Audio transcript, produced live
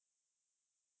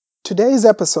Today's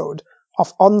episode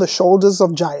of On the Shoulders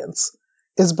of Giants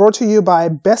is brought to you by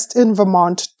Best in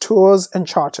Vermont Tours and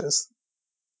Charters.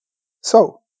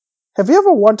 So, have you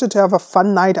ever wanted to have a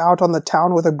fun night out on the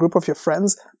town with a group of your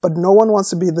friends, but no one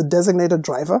wants to be the designated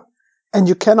driver, and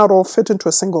you cannot all fit into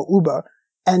a single Uber,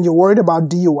 and you're worried about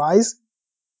DUIs?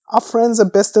 Our friends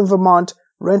at Best in Vermont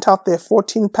rent out their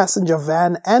 14-passenger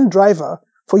van and driver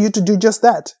for you to do just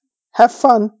that. Have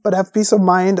fun, but have peace of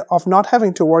mind of not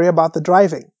having to worry about the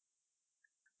driving.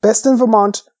 Best in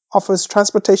Vermont offers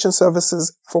transportation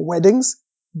services for weddings,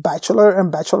 bachelor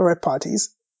and bachelorette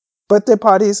parties, birthday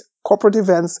parties, corporate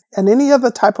events, and any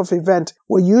other type of event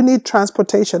where you need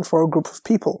transportation for a group of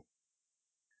people.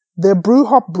 Their Brew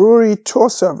Hop Brewery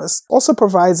tour service also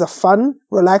provides a fun,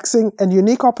 relaxing, and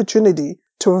unique opportunity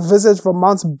to visit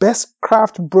Vermont's best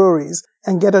craft breweries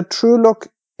and get a true look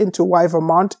into why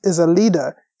Vermont is a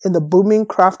leader in the booming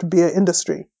craft beer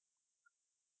industry.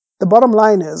 The bottom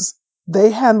line is,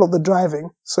 they handle the driving,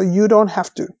 so you don't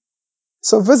have to.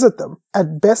 So visit them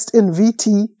at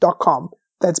bestinvt.com.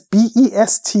 That's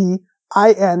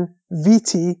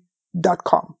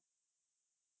bestinvt.com.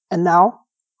 And now,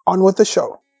 on with the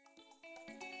show.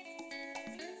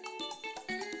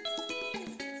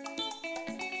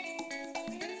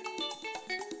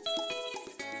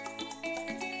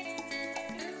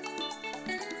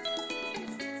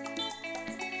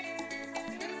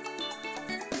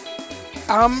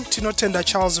 I'm Tinotenda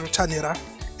Charles Rutanira,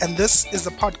 and this is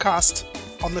the podcast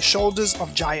On the Shoulders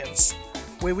of Giants,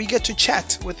 where we get to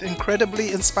chat with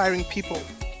incredibly inspiring people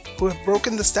who have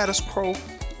broken the status quo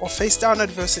or faced down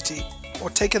adversity or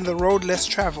taken the road less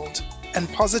traveled and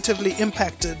positively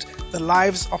impacted the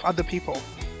lives of other people.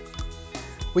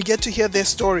 We get to hear their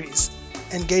stories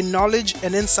and gain knowledge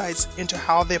and insights into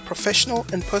how their professional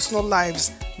and personal lives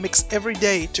mix every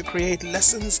day to create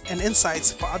lessons and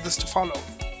insights for others to follow.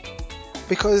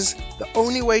 Because the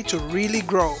only way to really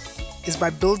grow is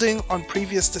by building on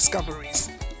previous discoveries,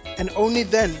 and only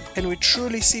then can we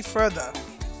truly see further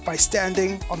by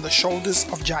standing on the shoulders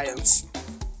of giants.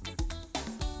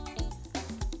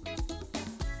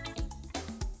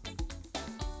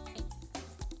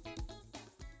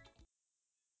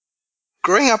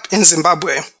 Growing up in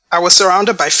Zimbabwe, I was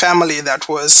surrounded by family that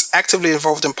was actively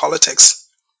involved in politics.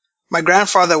 My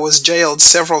grandfather was jailed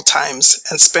several times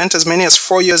and spent as many as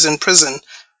 4 years in prison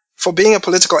for being a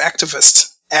political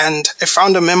activist, and a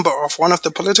founder member of one of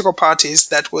the political parties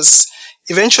that was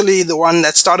eventually the one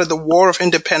that started the War of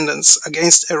Independence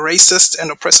against a racist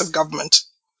and oppressive government.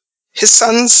 His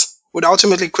sons would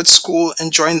ultimately quit school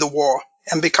and join the war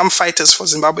and become fighters for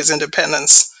Zimbabwe's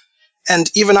independence.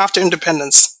 And even after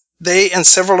independence, they and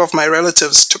several of my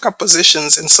relatives took up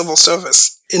positions in civil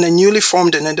service in a newly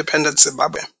formed and independent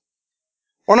Zimbabwe.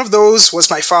 One of those was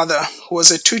my father, who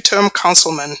was a 2-term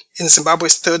councilman in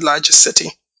Zimbabwe's third largest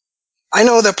city. I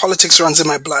know that politics runs in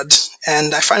my blood,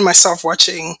 and I find myself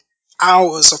watching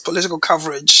hours of political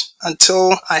coverage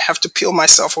until I have to peel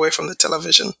myself away from the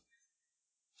television.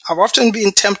 I've often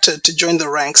been tempted to join the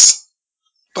ranks,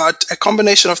 but a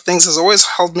combination of things has always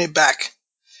held me back.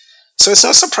 So it's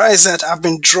no surprise that I've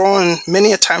been drawn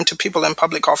many a time to people in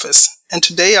public office, and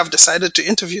today I've decided to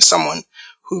interview someone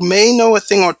who may know a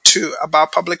thing or two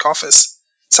about public office,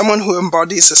 someone who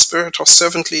embodies the spirit of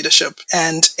servant leadership,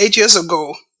 and 8 years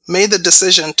ago made the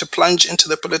decision to plunge into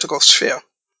the political sphere.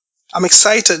 I'm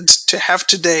excited to have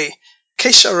today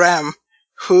Keisha Ram,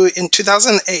 who in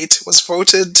 2008 was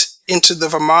voted into the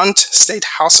Vermont State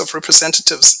House of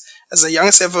Representatives as the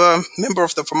youngest ever member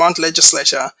of the Vermont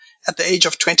legislature at the age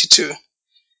of 22.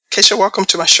 Keisha, welcome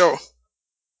to my show.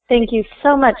 Thank you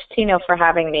so much, Tino, for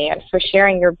having me and for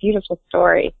sharing your beautiful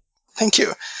story. Thank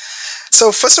you.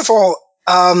 So first of all,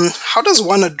 how does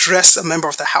one address a member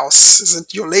of the House? Is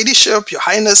it your ladyship, your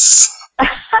highness?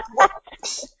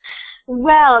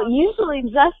 Well, usually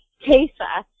just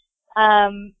Keisha.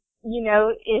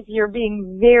 If you're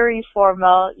being very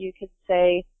formal, you could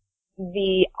say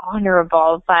the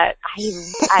honorable, but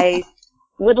I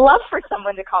would love for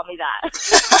someone to call me that.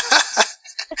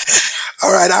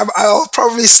 All right, I'll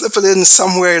probably slip it in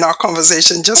somewhere in our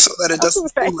conversation just so that it doesn't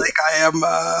seem like I am,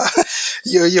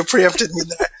 you preempted me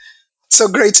there. So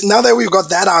great. Now that we've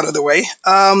got that out of the way,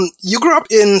 you grew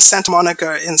up in Santa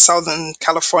Monica in Southern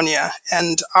California,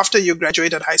 and after you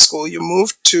graduated high school, you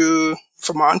moved to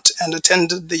Vermont and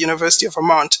attended the University of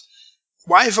Vermont.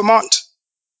 Why Vermont?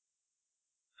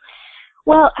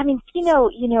 Well, I mean,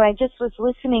 I just was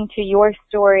listening to your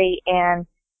story, and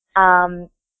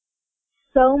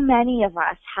so many of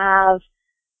us have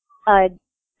a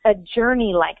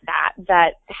journey like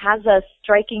that has us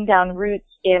striking down roots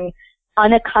in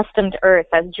unaccustomed earth,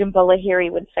 as Jhumpa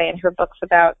Lahiri would say in her books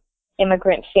about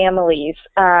immigrant families.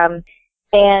 And,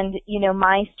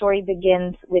 my story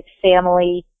begins with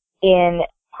family in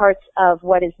parts of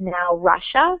what is now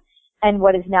Russia and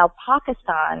what is now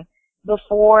Pakistan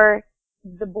before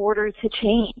the borders had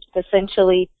changed.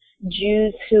 Essentially,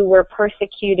 Jews who were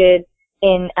persecuted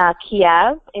in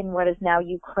Kiev, in what is now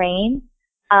Ukraine,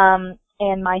 and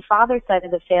my father's side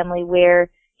of the family, where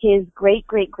his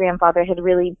great-great-grandfather had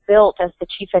really built, as the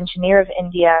chief engineer of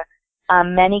India,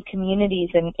 many communities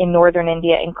in northern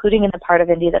India, including in the part of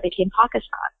India that became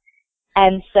Pakistan.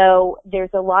 And so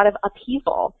there's a lot of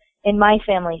upheaval in my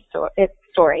family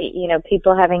story,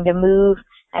 people having to move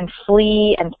and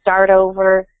flee and start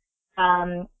over.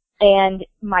 And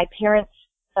my parents,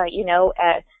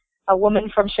 a woman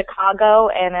from Chicago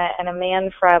and a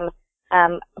man from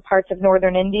parts of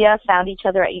northern India found each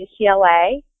other at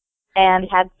UCLA and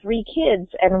had 3 kids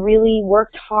and really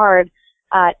worked hard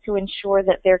to ensure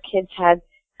that their kids had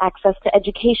access to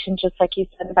education, just like you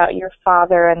said about your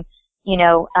father, and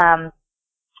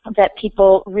that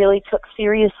people really took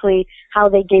seriously how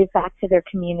they gave back to their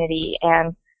community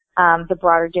and the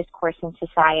broader discourse in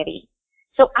society.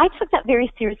 So I took that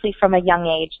very seriously from a young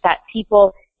age, that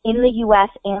people in the U.S.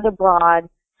 and abroad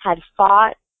had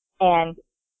fought and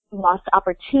lost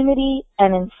opportunity,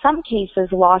 and in some cases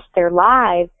lost their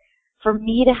lives, for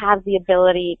me to have the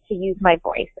ability to use my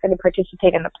voice and to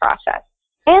participate in the process,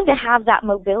 and to have that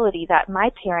mobility that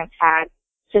my parents had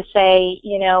to say,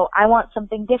 I want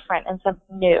something different and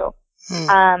something new.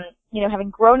 Having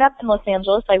grown up in Los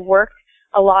Angeles, I worked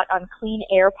a lot on clean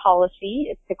air policy.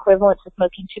 It's equivalent to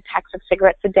smoking 2 packs of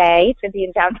cigarettes a day to be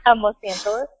in downtown Los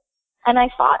Angeles. And I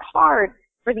fought hard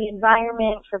for the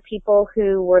environment, for people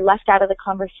who were left out of the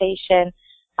conversation,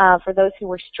 for those who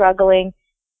were struggling.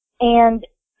 And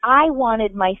I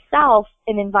wanted myself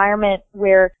an environment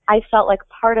where I felt like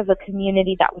part of a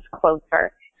community that was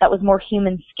closer, that was more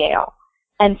human scale.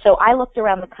 And so I looked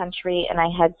around the country, and I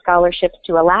had scholarships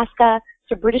to Alaska,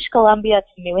 to British Columbia,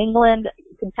 to New England.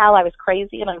 You can tell I was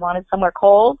crazy and I wanted somewhere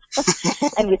cold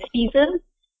and with seasons.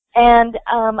 And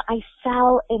I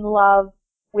fell in love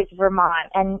with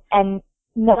Vermont, and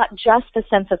not just the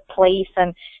sense of place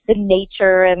and the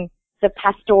nature and the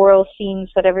pastoral scenes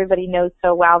that everybody knows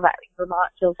so well, that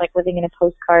Vermont feels like living in a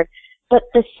postcard, but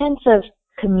the sense of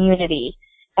community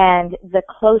and the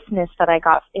closeness that I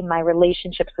got in my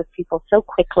relationships with people so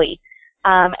quickly.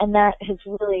 And that has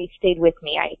really stayed with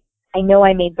me. I know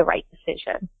I made the right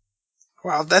decision.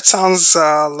 Wow, that sounds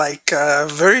like a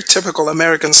very typical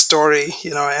American story,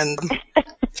 and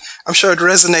I'm sure it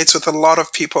resonates with a lot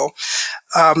of people.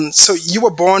 So you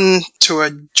were born to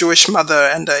a Jewish mother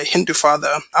and a Hindu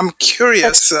father. I'm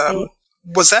curious,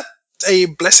 was that a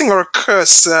blessing or a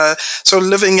curse? So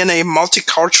living in a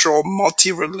multicultural,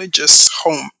 multi-religious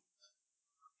home.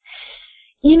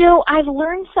 I've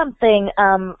learned something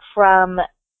from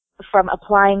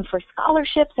applying for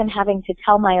scholarships and having to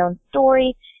tell my own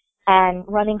story and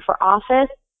running for office,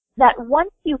 that once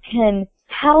you can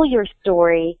tell your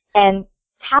story and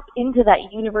tap into that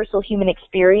universal human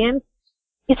experience,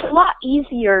 it's a lot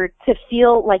easier to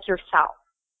feel like yourself.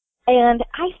 And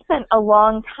I spent a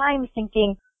long time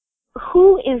thinking,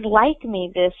 who is like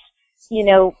me,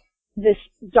 this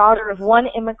daughter of one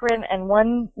immigrant and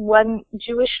one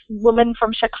Jewish woman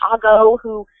from Chicago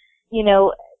who,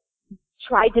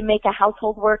 tried to make a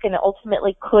household work and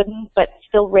ultimately couldn't, but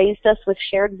still raised us with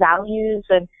shared values.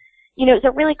 And, it's a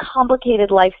really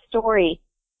complicated life story.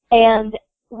 And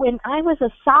when I was a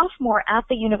sophomore at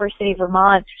the University of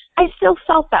Vermont, I still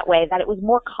felt that way, that it was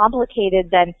more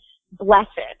complicated than blessed,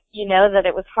 that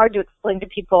it was hard to explain to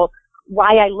people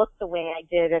why I looked the way I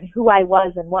did and who I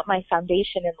was and what my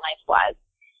foundation in life was.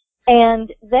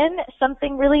 And then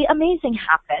something really amazing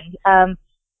happened.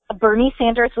 Bernie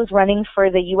Sanders was running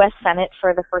for the U.S. Senate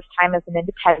for the first time as an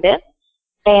independent,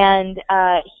 and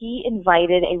he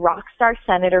invited a rock star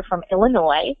senator from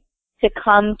Illinois to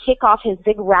come kick off his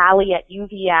big rally at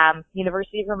UVM,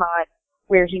 University of Vermont,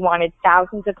 where he wanted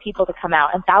thousands of people to come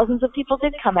out. And thousands of people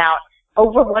did come out.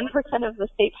 Over 1% of the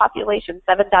state population,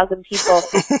 7,000 people,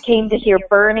 came to hear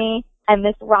Bernie and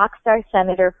this rock star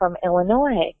senator from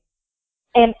Illinois.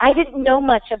 And I didn't know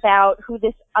much about who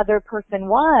this other person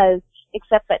was,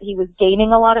 except that he was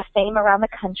gaining a lot of fame around the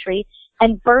country.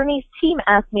 And Bernie's team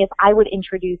asked me if I would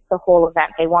introduce the whole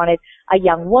event. They wanted a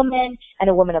young woman, and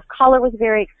a woman of color was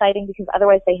very exciting because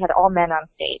otherwise they had all men on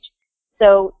stage.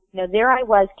 So, there I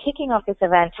was kicking off this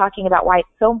event, talking about why it's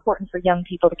so important for young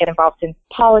people to get involved in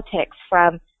politics,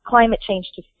 from climate change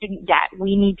to student debt.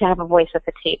 We need to have a voice at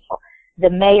the table. The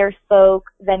mayor spoke,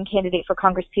 then candidate for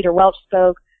Congress Peter Welch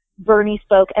spoke, Bernie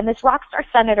spoke, and this rock star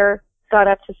senator got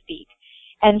up to speak.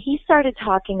 And he started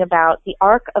talking about the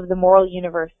arc of the moral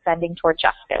universe bending toward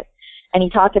justice. And he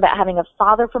talked about having a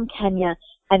father from Kenya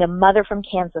and a mother from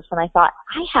Kansas. And I thought,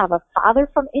 I have a father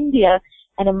from India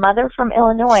and a mother from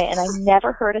Illinois, and I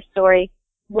never heard a story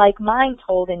like mine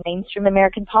told in mainstream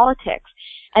American politics.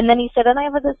 And then he said, and I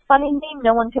have this funny name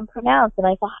no one can pronounce. And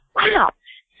I thought, wow,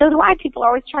 so do I. People are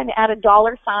always trying to add a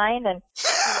dollar sign and,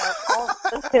 all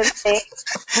those good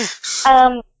things.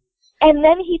 And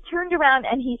then he turned around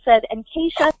and he said, and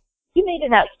Keisha, you made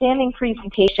an outstanding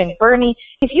presentation. Bernie,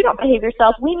 if you don't behave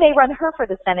yourself, we may run her for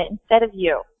the Senate instead of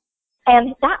you.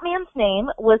 And that man's name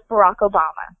was Barack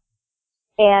Obama.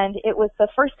 And it was the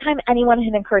first time anyone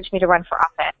had encouraged me to run for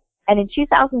office. And in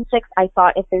 2006, I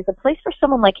thought, if there's a place for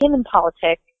someone like him in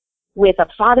politics, with a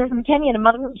father from Kenya and a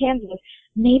mother from Kansas,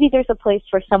 maybe there's a place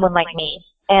for someone like me.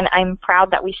 And I'm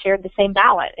proud that we shared the same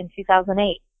ballot in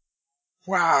 2008.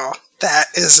 Wow, that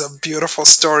is a beautiful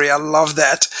story. I love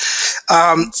that.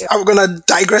 I'm going to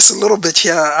digress a little bit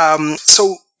here.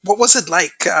 So what was it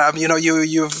like?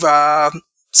 You've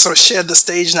sort of shared the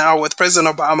stage now with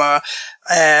President Obama,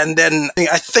 and then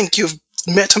I think you've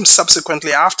met him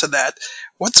subsequently after that.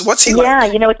 What's he like?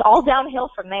 Yeah, it's all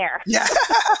downhill from there. Yeah.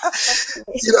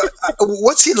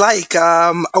 What's he like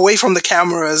away from the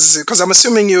cameras? Because I'm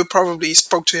assuming you probably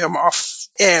spoke to him off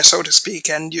air, so to speak,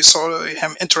 and you saw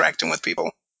him interacting with people.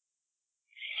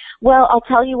 Well, I'll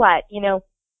tell you what,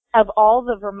 of all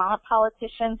the Vermont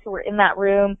politicians who were in that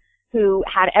room who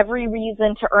had every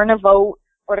reason to earn a vote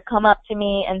or to come up to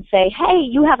me and say, hey,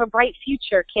 you have a bright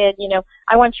future, kid,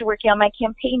 I want you working on my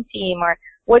campaign team, or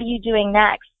what are you doing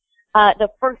next? The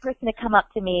first person to come up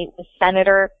to me was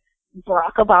Senator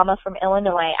Barack Obama from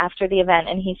Illinois after the event,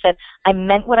 and he said, I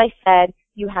meant what I said.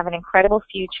 You have an incredible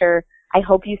future. I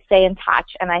hope you stay in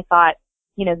touch. And I thought,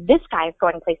 this guy is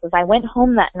going places. I went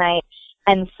home that night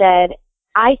and said,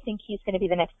 I think he's going to be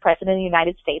the next president of the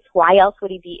United States. Why else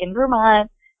would he be in Vermont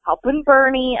helping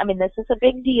Bernie? I mean, this is a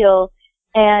big deal.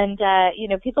 And,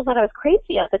 people thought I was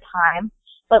crazy at the time.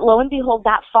 But lo and behold,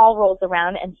 that fall rolls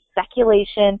around, and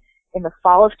speculation in the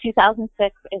fall of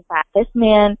 2006 is that this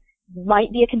man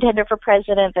might be a contender for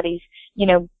president, that he's,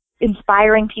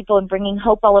 inspiring people and bringing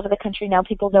hope all over the country. Now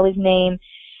people know his name.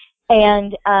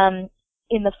 And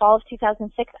in the fall of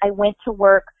 2006, I went to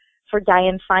work for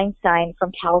Dianne Feinstein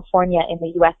from California in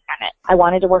the U.S. Senate. I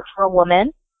wanted to work for a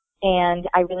woman, and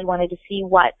I really wanted to see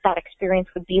what that experience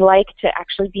would be like to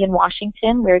actually be in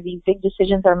Washington where these big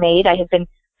decisions are made. I had been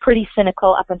pretty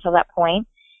cynical up until that point.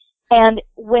 And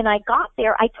when I got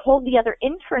there, I told the other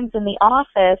interns in the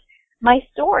office my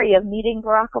story of meeting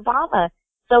Barack Obama.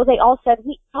 So they all said,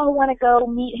 we all want to go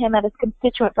meet him at his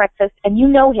constituent breakfast, and you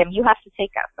know him. You have to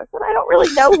take us. I said, I don't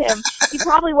really know him. He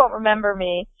probably won't remember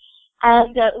me.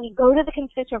 And we go to the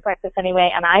constituent breakfast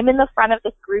anyway, and I'm in the front of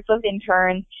this group of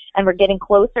interns, and we're getting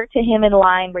closer to him in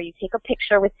line where you take a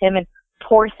picture with him and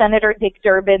poor Senator Dick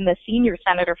Durbin, the senior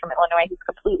senator from Illinois, who's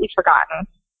completely forgotten.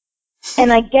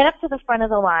 And I get up to the front of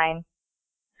the line,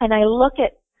 and I look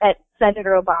at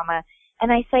Senator Obama,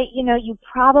 and I say, you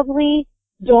probably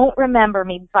don't remember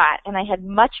me, but, and I had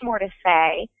much more to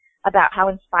say about how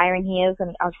inspiring he is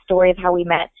and our story of how we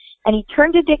met. And he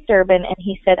turned to Dick Durbin and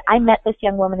he said, I met this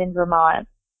young woman in Vermont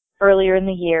earlier in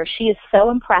the year. She is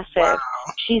so impressive. Wow.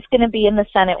 She's going to be in the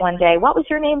Senate one day. What was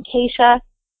your name, Keisha?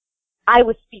 I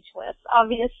was speechless,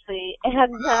 obviously.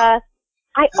 And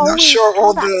I'm sure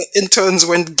all the interns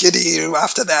went giddy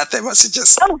after that. They must have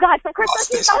just... Oh, God, of course,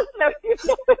 he does know.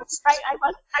 Right? I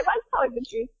was telling the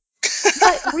truth.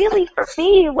 But really, for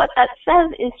me, what that says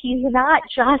is he's not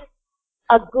just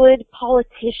a good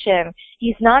politician.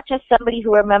 He's not just somebody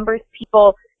who remembers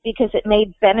people because it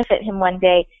may benefit him one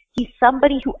day. He's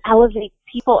somebody who elevates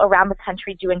people around the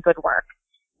country doing good work.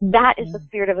 That is the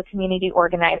spirit of a community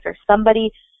organizer.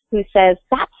 Somebody who says,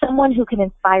 that's someone who can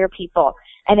inspire people.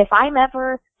 And if I'm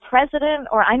ever president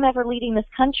or I'm ever leading this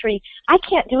country, I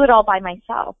can't do it all by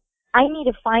myself. I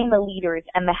need to find the leaders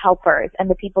and the helpers and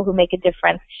the people who make a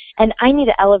difference, and I need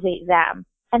to elevate them.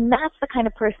 And that's the kind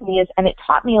of person he is, and it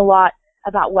taught me a lot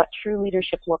about what true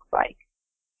leadership looks like.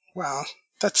 Wow,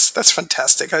 that's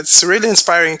fantastic. It's really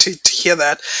inspiring to hear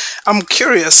that. I'm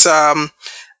curious. I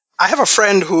have a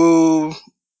friend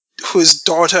whose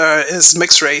daughter is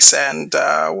mixed race and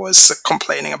was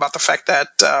complaining about the fact that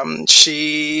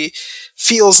she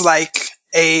feels like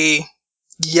a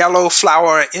yellow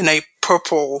flower in a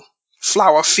purple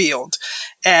flower field,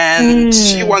 and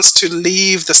she wants to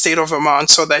leave the state of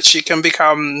Vermont so that she can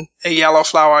become a yellow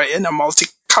flower in a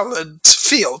multicolored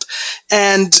field.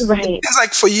 And it's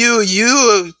like for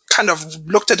you kind of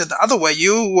looked at it the other way.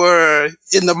 You were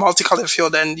in the multicolored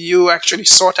field and you actually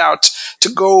sought out to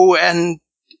go and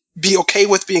be okay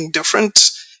with being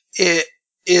different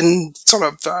in sort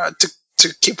of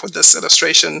to keep with this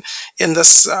illustration in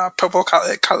this purple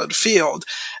colored field.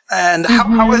 And how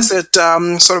Mm-hmm. is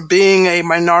it sort of being a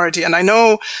minority? And I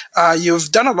know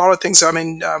you've done a lot of things. I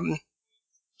mean,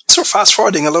 so fast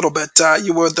forwarding a little bit,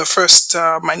 you were the first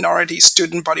minority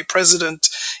student body president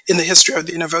in the history of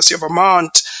the University of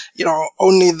Vermont. You know,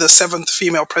 only the seventh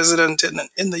female president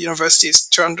in the university's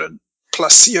 200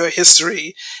 plus year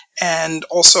history, and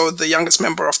also the youngest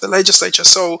member of the legislature.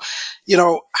 So, you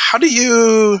know, how do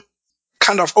you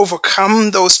kind of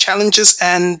overcome those challenges,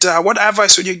 and what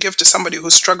advice would you give to somebody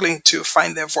who's struggling to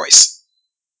find their voice?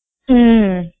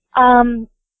 Mm.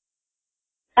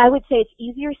 I would say it's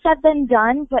easier said than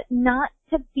done, but not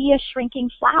to be a shrinking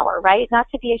flower, right? Not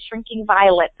to be a shrinking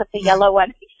violet, but the yellow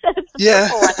one instead of the Yeah.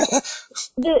 purple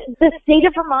one. The state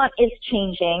of Vermont is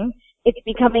changing. It's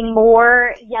becoming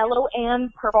more yellow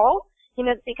and purple. You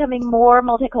know, it's becoming more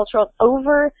multicultural.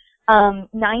 Over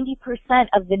 90%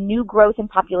 of the new growth in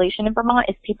population in Vermont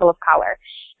is people of color.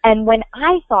 And when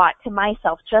I thought to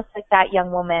myself, just like that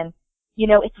young woman, you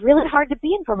know, it's really hard to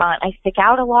be in Vermont. I stick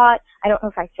out a lot. I don't know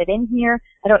if I fit in here.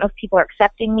 I don't know if people are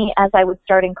accepting me. As I was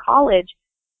starting college,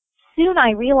 soon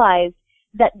I realized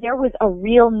that there was a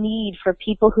real need for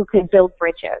people who could build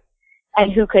bridges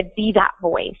and who could be that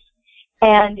voice.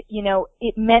 And, you know,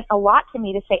 it meant a lot to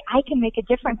me to say I can make a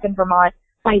difference in Vermont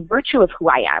by virtue of who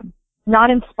I am, not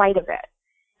in spite of it.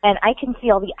 And I can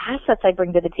see all the assets I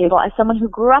bring to the table as someone who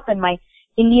grew up in my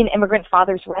Indian immigrant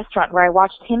father's restaurant, where I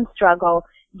watched him struggle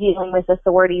dealing with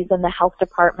authorities in the health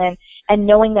department, and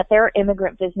knowing that there are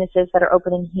immigrant businesses that are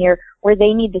opening here where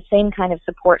they need the same kind of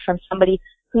support from somebody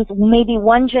who's maybe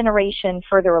one generation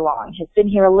further along, has been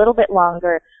here a little bit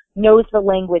longer, knows the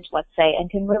language, let's say, and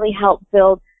can really help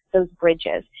build those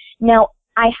bridges. Now,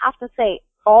 I have to say,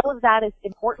 all of that is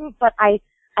important, but I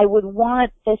would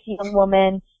want this young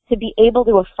woman to be able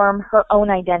to affirm her own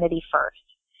identity first.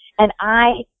 And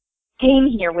I came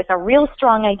here with a real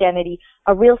strong identity,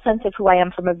 a real sense of who I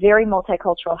am from a very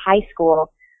multicultural high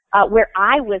school, where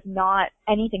I was not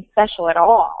anything special at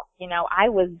all. You know, I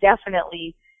was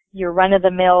definitely your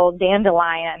run-of-the-mill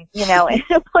dandelion, you know, in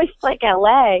a place like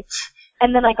LA.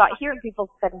 And then I got here and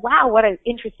people said, wow, what an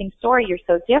interesting story. You're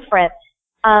so different.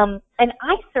 And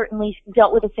I certainly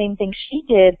dealt with the same thing she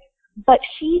did, but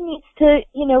she needs to,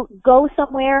 you know, go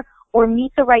somewhere or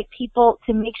meet the right people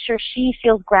to make sure she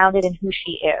feels grounded in who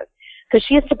she is. Because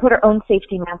she has to put her own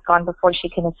safety mask on before she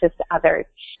can assist others.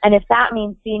 And if that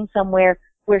means being somewhere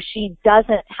where she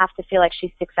doesn't have to feel like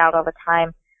she sticks out all the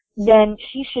time, then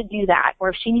she should do that. Or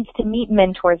if she needs to meet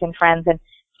mentors and friends and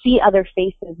see other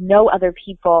faces, know other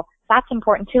people, that's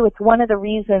important too. It's one of the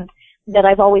reasons that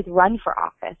I've always run for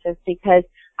office, is because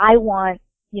I want,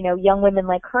 you know, young women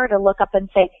like her to look up and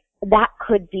say, that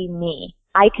could be me.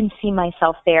 I can see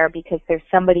myself there because there's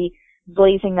somebody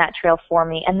blazing that trail for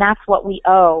me. And that's what we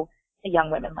owe to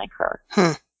young women like her.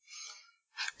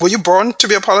 Were you born to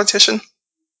be a politician?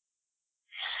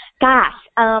 Gosh,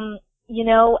 you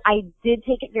know, I did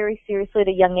take it very seriously at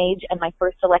a young age, and my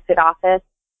first elected office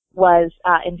was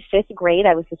in 5th grade.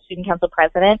 I was the student council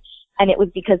president, and it was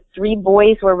because 3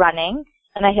 boys were running,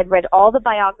 and I had read all the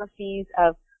biographies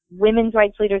of women's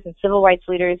rights leaders and civil rights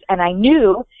leaders, and I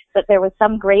knew that there was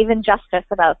some grave injustice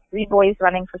about 3 boys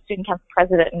running for student council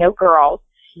president, no girls.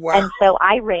 Wow. And so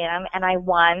I ran, and I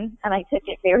won, and I took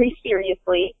it very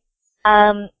seriously.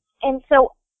 And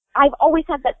so I've always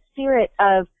had that spirit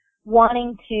of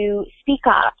wanting to speak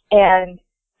up and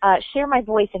share my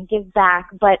voice and give back,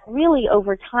 but really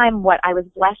over time what I was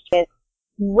blessed with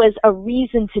was a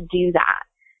reason to do that.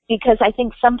 Because I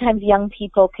think sometimes young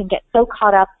people can get so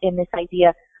caught up in this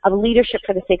idea of leadership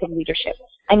for the sake of leadership.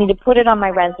 I need to put it on my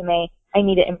resume. I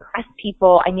need to impress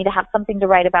people. I need to have something to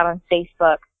write about on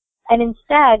Facebook. And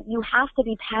instead, you have to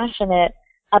be passionate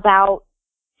about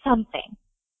something,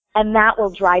 and that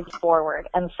will drive you forward.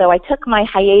 And so I took my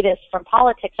hiatus from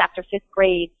politics after 5th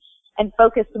grade and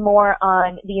focused more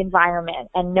on the environment,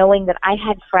 and knowing that I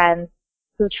had friends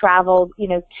who traveled, you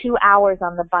know, 2 hours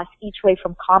on the bus each way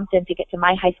from Compton to get to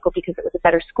my high school because it was a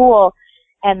better school,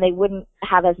 and they wouldn't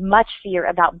have as much fear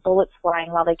about bullets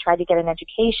flying while they tried to get an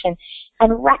education,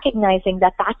 and recognizing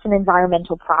that that's an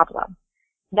environmental problem,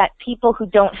 that people who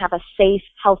don't have a safe,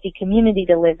 healthy community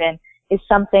to live in is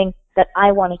something that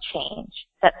I want to change,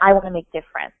 that I want to make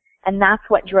difference. And that's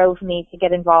what drove me to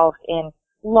get involved in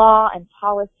law and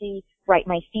policy, write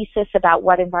my thesis about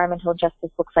what environmental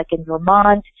justice looks like in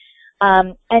Vermont.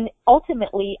 And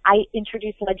ultimately, I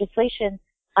introduced legislation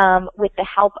with the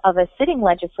help of a sitting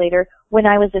legislator when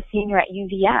I was a senior at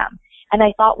UVM. And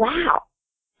I thought, wow,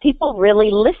 people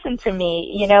really listen to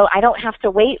me. You know, I don't have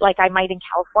to wait like I might in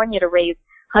California to raise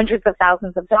hundreds of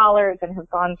thousands of dollars and have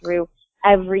gone through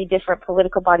every different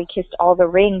political body, kissed all the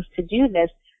rings to do this.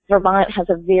 Vermont has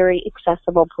a very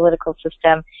accessible political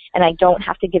system, and I don't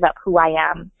have to give up who I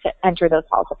am to enter those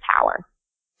halls of power.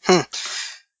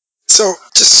 So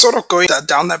just sort of going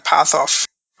down that path of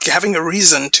having a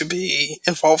reason to be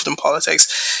involved in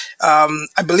politics,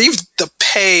 I believe the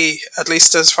pay, at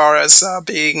least as far as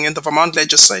being in the Vermont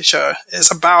legislature,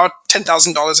 is about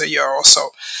 $10,000 a year or so.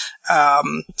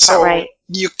 So right.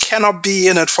 you cannot be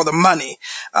in it for the money.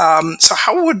 So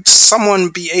how would someone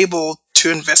be able to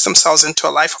invest themselves into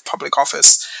a life of public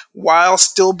office while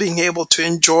still being able to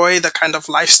enjoy the kind of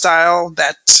lifestyle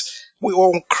that we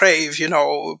all crave, you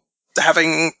know,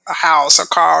 having a house, a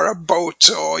car, a boat,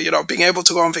 or, you know, being able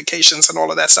to go on vacations and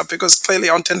all of that stuff? Because clearly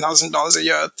on $10,000 a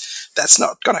year, that's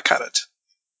not going to cut it.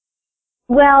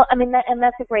 Well, I mean, and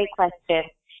that's a great question.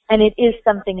 And it is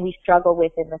something we struggle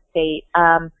with in the state.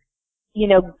 You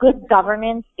know, good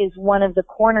governance is one of the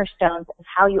cornerstones of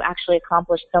how you actually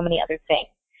accomplish so many other things.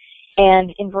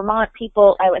 And in Vermont,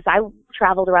 people, as I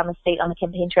traveled around the state on the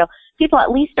campaign trail, people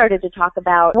at least started to talk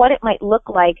about what it might look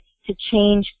like to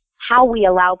change how we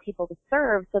allow people to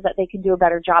serve so that they can do a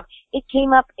better job. It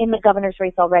came up in the governor's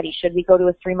race already. Should we go to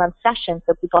a 3-month session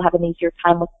so people have an easier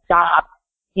time with jobs?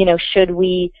 You know, should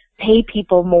we pay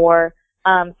people more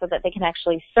so that they can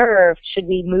actually serve? Should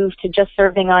we move to just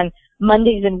serving on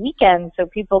Mondays and weekends so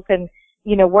people can,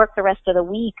 you know, work the rest of the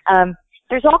week?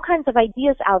 There's all kinds of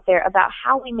ideas out there about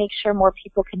how we make sure more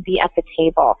people can be at the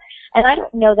table. And I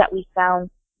don't know that we found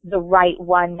the right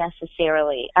one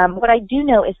necessarily. What I do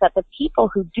know is that the people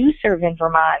who do serve in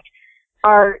Vermont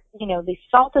are, you know, the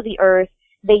salt of the earth.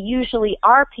 They usually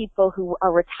are people who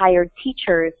are retired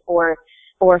teachers or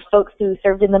folks who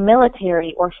served in the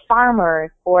military or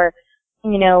farmers or,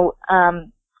 you know,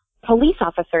 police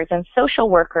officers and social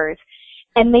workers.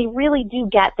 And they really do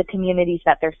get the communities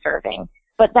that they're serving.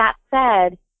 But that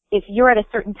said, if you're at a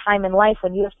certain time in life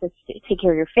when you have to take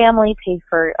care of your family, pay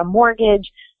for a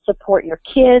mortgage, support your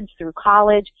kids through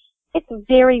college, it's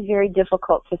very, very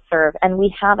difficult to serve, and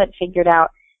we haven't figured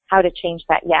out how to change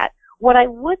that yet. What I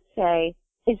would say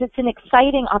is it's an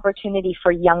exciting opportunity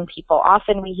for young people.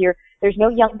 Often we hear there's no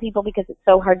young people because it's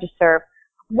so hard to serve.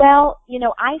 Well, you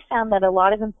know, I found that a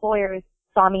lot of employers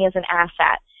saw me as an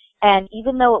asset. And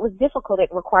even though it was difficult,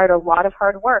 it required a lot of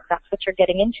hard work. That's what you're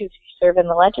getting into if you serve in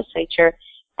the legislature.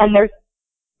 And there's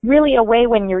really a way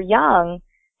when you're young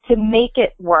to make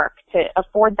it work, to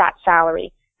afford that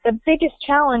salary. The biggest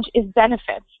challenge is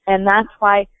benefits. And that's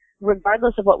why,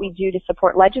 regardless of what we do to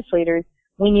support legislators,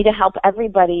 we need to help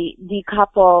everybody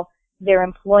decouple their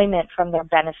employment from their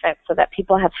benefits so that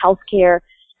people have health care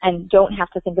and don't have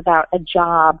to think about a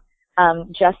job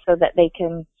just so that they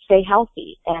can stay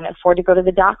healthy and afford to go to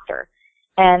the doctor.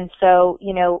 And so,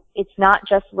 you know, it's not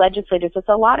just legislators. It's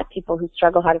a lot of people who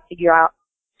struggle how to figure out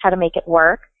how to make it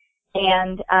work.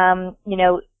 And, you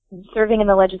know, serving in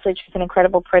the legislature is an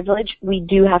incredible privilege. We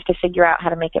do have to figure out how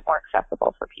to make it more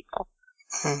accessible for people.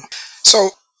 So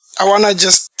I want to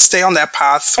just stay on that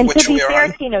path, and which to be we are fair,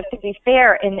 on. Tino, to be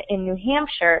fair, in New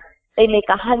Hampshire, they make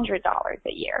 $100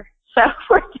 a year. So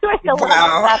we're doing a little bit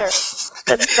better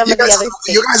than some of the other states.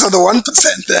 You guys are the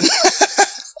 1% then.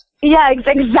 Yeah,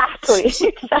 exactly.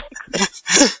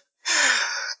 Exactly.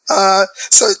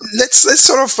 So let's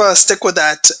sort of stick with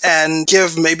that and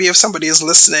give, maybe if somebody is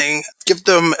listening, give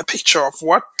them a picture of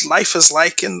what life is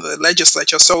like in the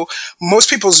legislature. So most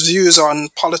people's views on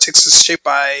politics is shaped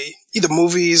by either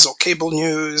movies or cable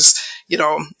news. You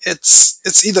know,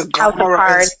 it's either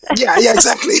glamorized. Yeah,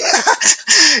 exactly.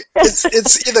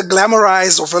 It's either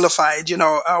glamorized or vilified. You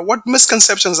know, what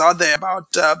misconceptions are there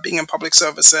about being in public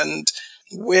service, and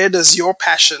where does your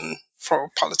passion for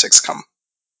politics come?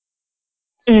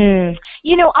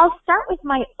 You know, I'll start with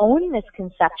my own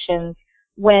misconceptions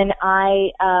when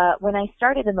I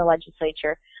started in the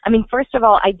legislature. I mean, first of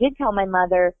all, I did tell my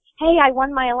mother, hey, I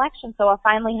won my election, so I'll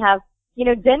finally have, you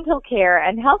know, dental care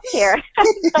and health care.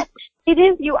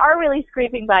 You are really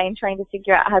scraping by and trying to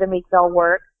figure out how to make it all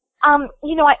work.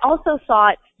 You know, I also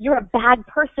thought you're a bad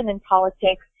person in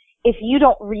politics if you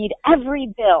don't read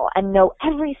every bill and know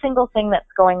every single thing that's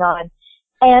going on.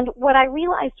 And what I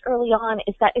realized early on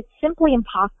is that it's simply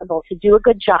impossible to do a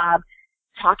good job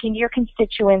talking to your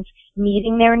constituents,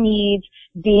 meeting their needs,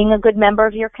 being a good member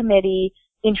of your committee,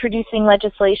 introducing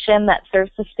legislation that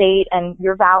serves the state and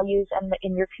your values and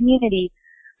in your community,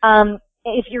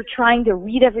 if you're trying to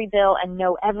read every bill and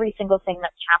know every single thing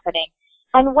that's happening.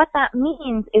 And what that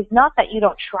means is not that you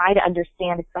don't try to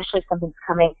understand, especially if something's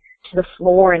coming to the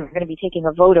floor and you're going to be taking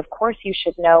a vote. Of course you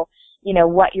should know.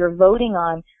 what you're voting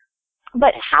on.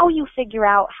 But how you figure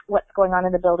out what's going on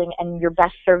in the building and your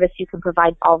best service you can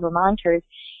provide all Vermonters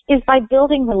is by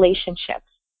building relationships.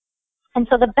 And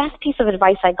so the best piece of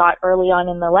advice I got early on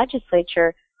in the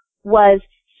legislature was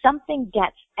something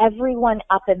gets everyone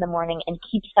up in the morning and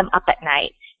keeps them up at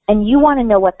night. And you want to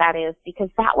know what that is, because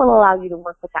that will allow you to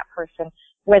work with that person,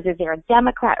 whether they're a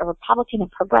Democrat, a Republican, a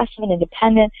progressive, an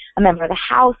independent, a member of the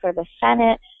House or the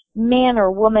Senate, man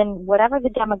or woman, whatever the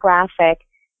demographic.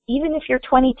 Even if you're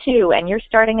 22 and you're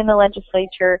starting in the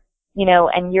legislature,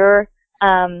 and you're,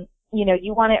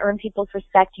 you want to earn people's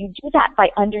respect, you do that by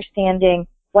understanding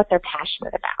what they're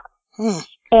passionate about.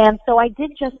 And so I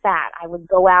did just that. I would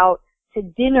go out to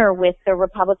dinner with the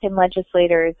Republican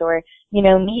legislators, or,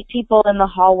 meet people in the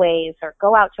hallways, or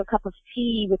go out to a cup of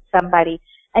tea with somebody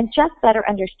and just better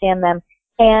understand them.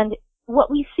 And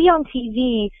what we see on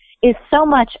TV is so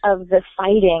much of the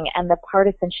fighting and the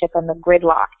partisanship and the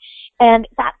gridlock. And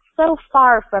that's so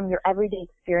far from your everyday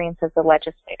experience as a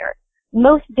legislator.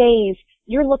 Most days,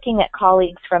 you're looking at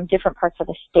colleagues from different parts of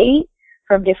the state,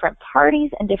 from different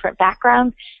parties and different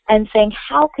backgrounds, and saying,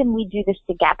 how can we do this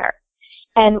together?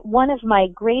 And one of my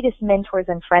greatest mentors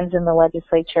and friends in the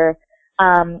legislature,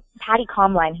 Patty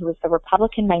Comline, who was the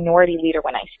Republican minority leader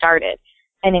when I started,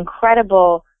 an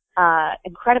incredible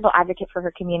advocate for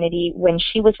her community. When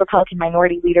she was Republican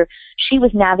minority leader, she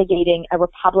was navigating a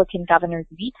Republican governor's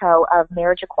veto of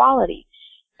marriage equality,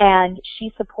 and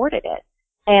she supported it.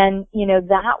 And,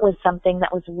 that was something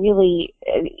that was really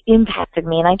impacted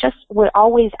me. And I just would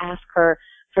always ask her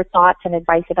for thoughts and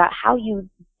advice about how you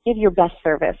give your best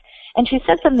service. And she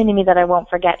said something to me that I won't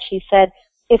forget. She said,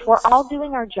 if we're all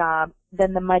doing our job,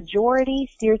 then the majority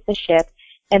steers the ship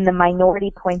and the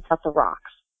minority points out the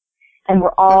rocks. And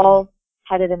we're all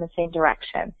headed in the same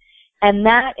direction. And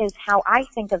that is how I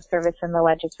think of service in the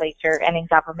legislature and in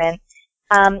government.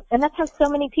 And that's how so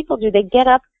many people do. They get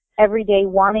up every day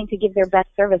wanting to give their best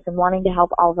service and wanting to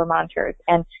help all Vermonters.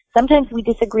 And sometimes we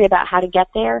disagree about how to get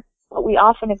there, but we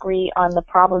often agree on the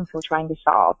problems we're trying to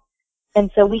solve. And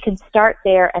so we can start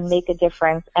there and make a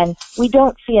difference. And we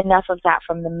don't see enough of that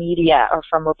from the media or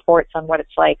from reports on what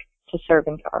it's like to serve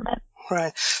in government.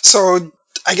 Right. So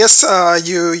I guess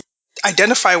you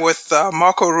identify with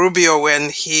Marco Rubio when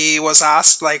he was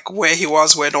asked where he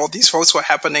was when all these votes were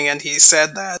happening, and he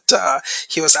said that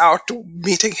he was out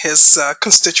meeting his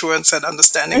constituents and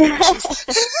understanding the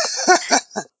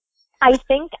issues. I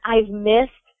think I've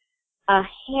missed a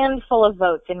handful of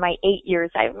votes in my 8 years.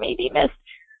 I've maybe missed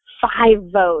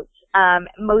 5 votes,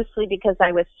 mostly because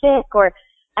I was sick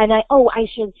I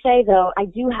should say though, I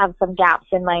do have some gaps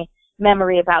in my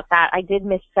memory about that. I did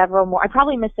miss several more. I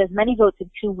probably missed as many votes in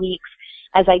 2 weeks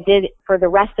as I did for the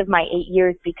rest of my 8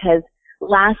 years, because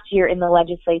last year in the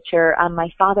legislature,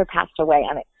 my father passed away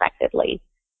unexpectedly.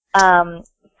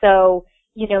 So,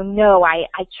 no, I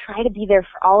try to be there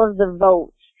for all of the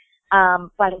votes.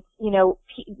 But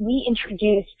we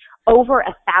introduced over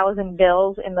 1,000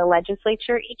 bills in the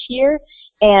legislature each year,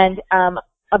 and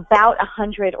about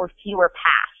 100 or fewer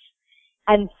pass.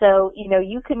 And so,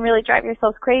 you can really drive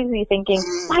yourself crazy thinking,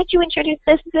 why'd you introduce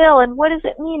this bill, and what does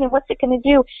it mean, and what's it going to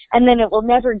do? And then it will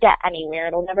never get anywhere.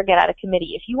 It'll never get out of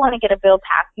committee. If you want to get a bill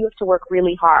passed, you have to work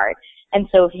really hard. And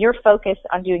so if you're focused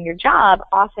on doing your job,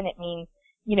 often it means,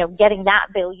 getting that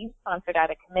bill you sponsored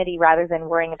out of committee rather than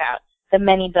worrying about the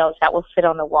many bills that will sit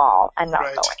on the wall and not go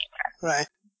anywhere. Right.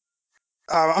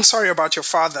 I'm sorry about your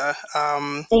father.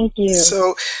 Thank you.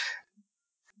 So,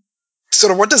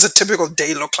 sort of, what does a typical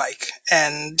day look like?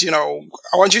 And,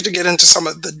 I want you to get into some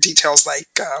of the details, like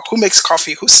who makes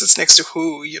coffee, who sits next to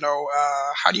who,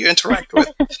 how do you interact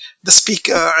with the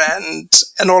speaker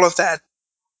and all of that?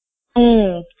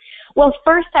 Well,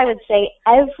 first I would say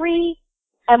every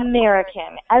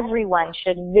American, everyone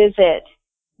should visit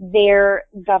their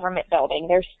government building,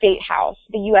 their state house,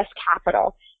 the U.S.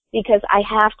 Capitol, because I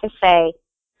have to say,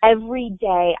 every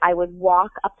day I would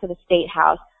walk up to the state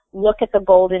house, look at the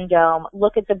Golden Dome,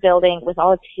 look at the building with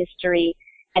all its history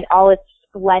and all its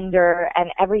splendor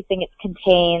and everything it's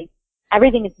contained,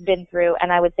 everything it's been through,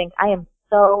 and I would think, I am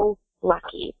so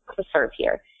lucky to serve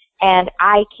here. And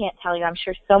I can't tell you, I'm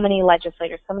sure so many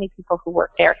legislators, so many people who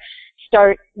work there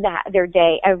start their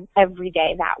day every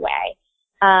day that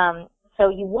way. So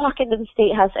you walk into the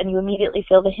State House and you immediately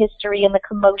feel the history and the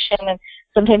commotion, and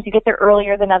sometimes you get there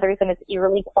earlier than others and it's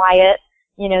eerily quiet.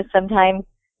 Sometimes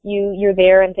you're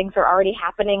there and things are already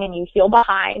happening and you feel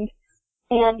behind.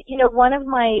 And, one of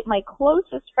my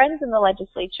closest friends in the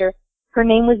legislature, her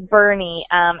name was Bernie,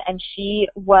 and she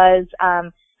was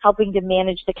helping to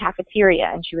manage the cafeteria,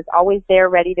 and she was always there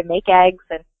ready to make eggs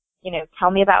and, tell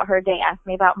me about her day, ask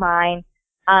me about mine.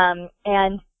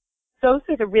 And those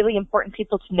are the really important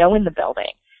people to know in the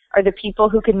building, are the people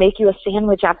who can make you a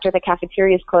sandwich after the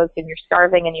cafeteria is closed and you're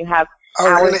starving and you have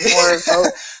hours really? more of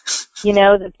votes. You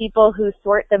know, the people who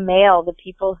sort the mail, the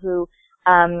people who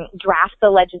draft the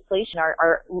legislation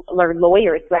are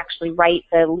lawyers who actually write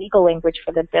the legal language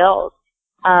for the bills.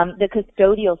 The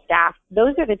custodial staff,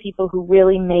 those are the people who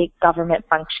really make government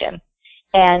function.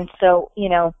 And so, you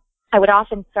know, I would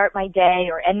often start my day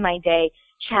or end my day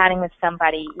chatting with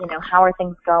somebody, you know, how are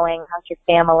things going? How's your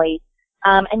family?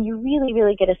 And you really,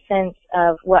 really get a sense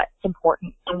of what's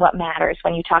important and what matters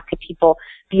when you talk to people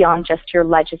beyond just your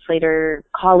legislator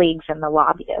colleagues and the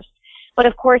lobbyists. But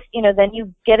of course, you know, then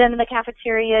you get into the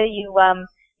cafeteria, you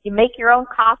make your own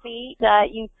coffee,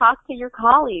 you talk to your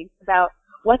colleagues about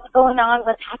what's going on,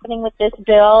 what's happening with this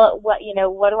bill, what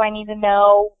do I need to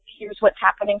know? Here's what's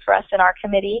happening for us in our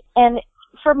committee. And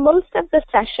for most of the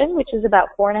session, which is about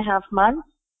 4.5 months,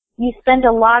 you spend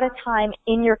a lot of time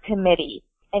in your committee.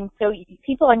 And so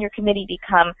people on your committee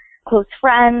become close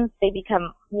friends. They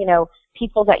become, you know,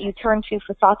 people that you turn to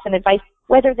for thoughts and advice,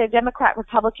 whether they're Democrat,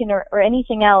 Republican, or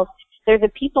anything else. They're the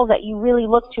people that you really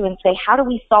look to and say, how do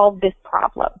we solve this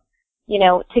problem, you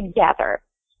know, together?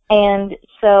 And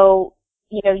so,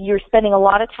 you know, you're spending a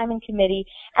lot of time in committee.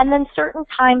 And then certain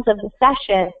times of the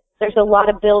session, there's a lot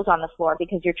of bills on the floor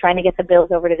because you're trying to get the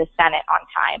bills over to the Senate on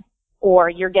time, or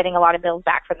you're getting a lot of bills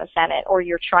back from the Senate, or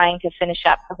you're trying to finish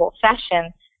up the whole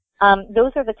session.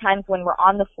 Those are the times when we're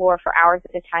on the floor for hours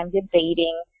at a time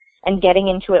debating and getting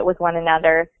into it with one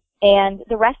another. And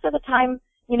the rest of the time,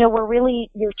 you know,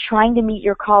 you're trying to meet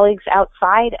your colleagues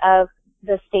outside of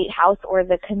the state house or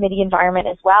the committee environment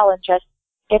as well, and just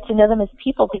get to know them as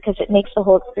people, because it makes the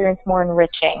whole experience more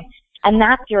enriching. And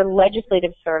that's your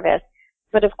legislative service.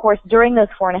 But of course, during those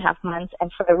 4.5 months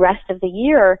and for the rest of the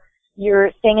year,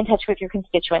 you're staying in touch with your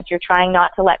constituents. You're trying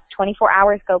not to let 24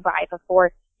 hours go by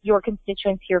before your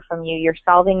constituents hear from you. You're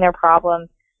solving their problems.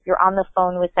 You're on the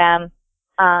phone with them.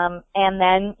 And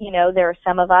then, you know, there are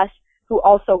some of us who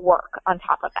also work on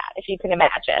top of that, if you can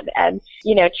imagine, and,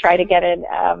 you know, try to get in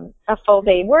a full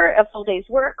day's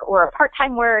work or a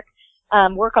part-time work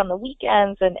on the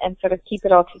weekends and sort of keep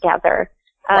it all together.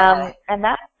 Wow. And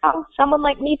that's how someone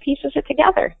like me pieces it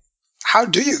together. How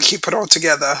do you keep it all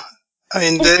together? I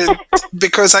mean,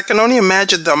 because I can only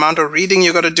imagine the amount of reading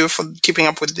you got to do for keeping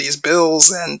up with these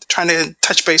bills and trying to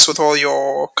touch base with all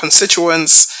your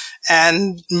constituents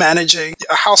and managing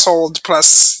a household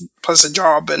plus a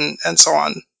job and so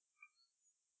on.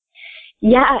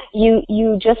 Yeah,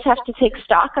 you just have to take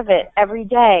stock of it every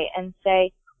day and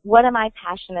say, what am I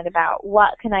passionate about?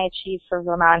 What can I achieve for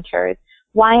Vermonters?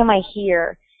 Why am I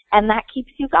here? And that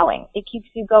keeps you going. It keeps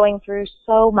you going through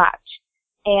so much.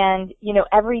 And, you know,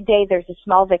 every day there's a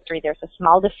small victory. There's a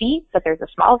small defeat, but there's a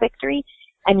small victory.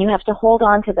 And you have to hold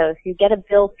on to those. You get a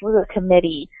bill through a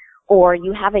committee, or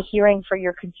you have a hearing for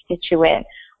your constituent,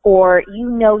 or you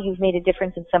know you've made a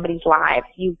difference in somebody's lives.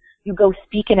 You go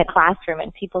speak in a classroom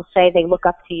and people say they look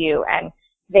up to you and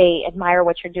they admire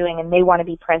what you're doing and they want to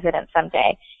be president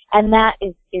someday. And that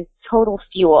is total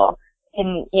fuel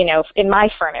in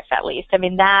my furnace, at least. I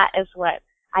mean, that is what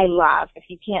I love, if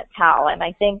you can't tell. And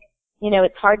I think, you know,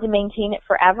 it's hard to maintain it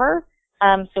forever.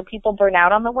 So people burn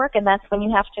out on the work, and that's when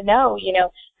you have to know, you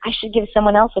know, I should give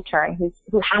someone else a turn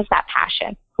who has that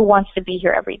passion, who wants to be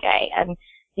here every day. And,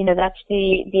 you know, that's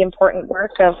the important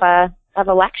work of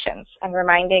elections, and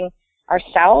reminding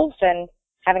ourselves and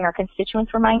having our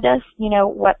constituents remind us, you know,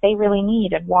 what they really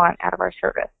need and want out of our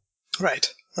service.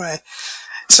 Right.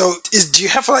 So do you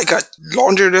have like a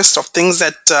laundry list of things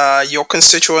that your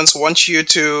constituents want you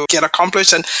to get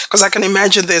accomplished? And because I can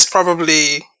imagine there's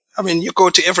probably, I mean, you go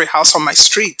to every house on my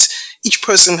street, each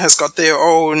person has got their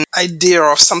own idea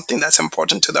of something that's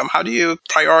important to them. How do you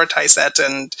prioritize that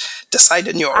and decide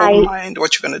in your own mind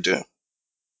what you're going to do?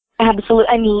 Absolutely.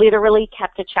 I literally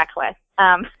kept a checklist.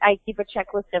 I keep a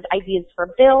checklist of ideas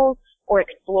for bills, or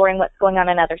exploring what's going on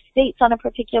in other states on a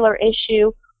particular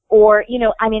issue. Or, you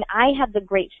know, I mean, I had the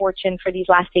great fortune for these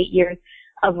last 8 years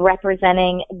of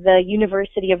representing the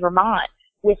University of Vermont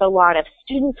with a lot of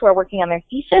students who are working on their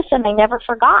thesis, and I never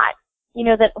forgot, you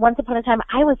know, that once upon a time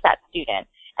I was that student,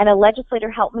 and a legislator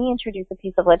helped me introduce a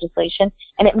piece of legislation,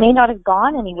 and it may not have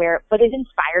gone anywhere, but it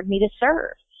inspired me to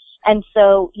serve. And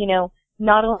so, you know,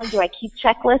 not only do I keep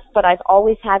checklists, but I've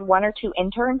always had 1 or 2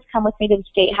 interns come with me to the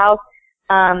State House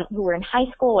who were in high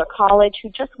school or college, who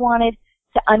just wanted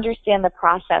to understand the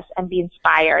process and be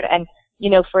inspired. And, you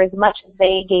know, for as much as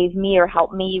they gave me or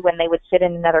helped me when they would sit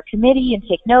in another committee and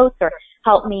take notes or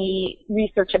help me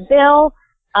research a bill,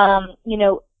 you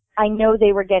know, I know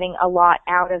they were getting a lot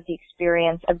out of the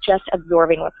experience of just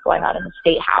absorbing what's going on in the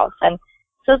State House. And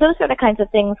So those are the kinds of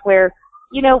things where,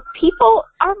 people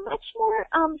are much more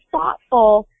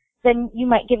thoughtful than you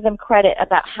might give them credit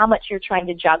about how much you're trying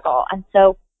to juggle. And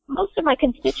so most of my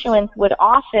constituents would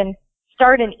often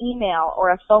start an email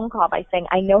or a phone call by saying,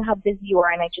 I know how busy you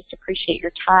are and I just appreciate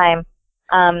your time.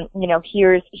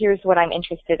 Here's what I'm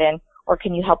interested in, or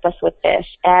can you help us with this?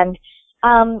 And,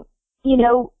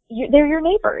 they're your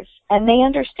neighbors and they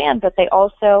understand, but they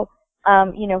also,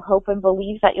 hope and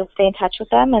believe that you'll stay in touch with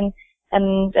them and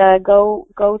go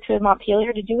to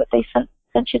Montpelier to do what they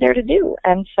sent you there to do.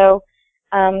 And so,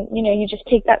 you just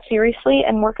take that seriously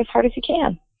and work as hard as you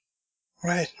can.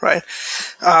 Right.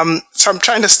 So I'm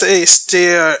trying to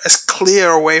steer as clear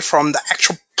away from the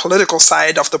actual political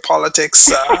side of the politics.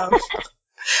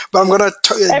 But I'm going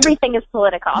to everything is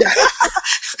political. Yeah.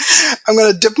 I'm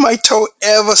going to dip my toe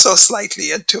ever so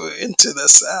slightly into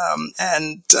this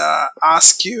and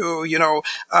ask you,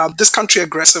 this country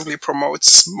aggressively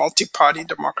promotes multi-party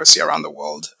democracy around the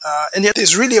world. And yet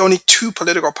there's really only two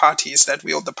political parties that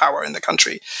wield the power in the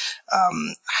country.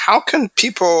 How can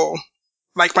people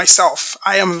like myself,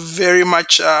 I am very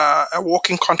much a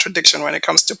walking contradiction when it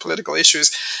comes to political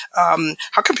issues.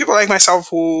 How can people like myself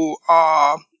who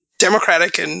are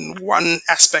Democratic in one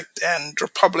aspect and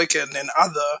Republican in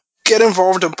other get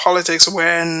involved in politics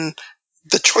when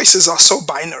the choices are so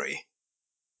binary?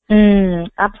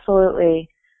 Absolutely.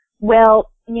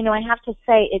 Well, I have to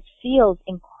say it feels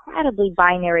incredibly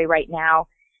binary right now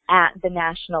at the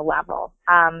national level.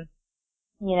 And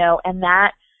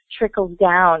that trickles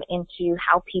down into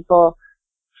how people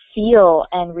feel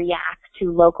and react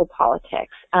to local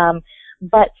politics.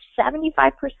 But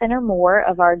 75% or more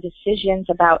of our decisions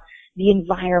about the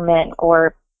environment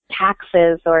or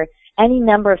taxes or any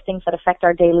number of things that affect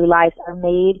our daily lives are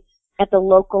made at the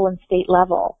local and state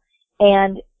level.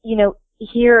 And,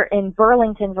 here in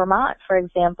Burlington, Vermont, for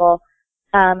example,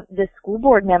 the school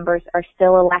board members are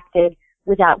still elected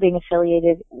without being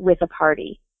affiliated with a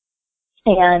party.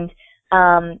 And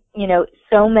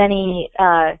so many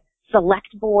select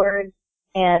boards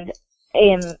and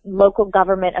local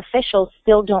government officials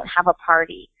still don't have a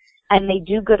party, and they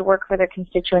do good work for their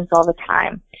constituents all the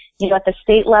time. At the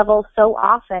state level, so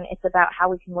often it's about how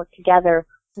we can work together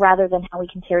rather than how we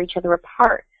can tear each other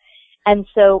apart. And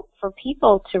so for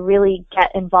people to really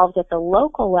get involved at the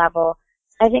local level,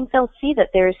 I think they'll see that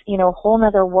there's, a whole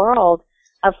nother world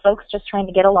of folks just trying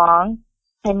to get along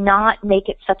and not make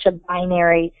it such a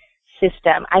binary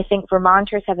system. I think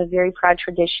Vermonters have a very proud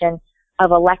tradition of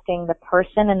electing the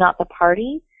person and not the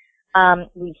party.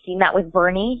 We've seen that with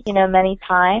Bernie, many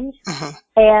times. Uh-huh.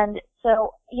 And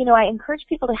so, I encourage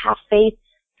people to have faith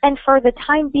and for the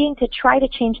time being to try to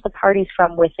change the parties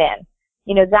from within.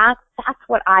 That's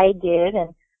what I did.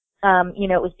 And,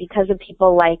 it was because of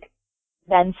people like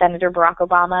then Senator Barack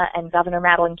Obama and Governor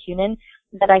Madeline Kunin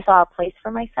that I saw a place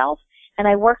for myself. And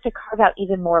I worked to carve out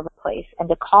even more of a place and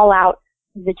to call out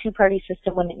the two-party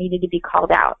system when it needed to be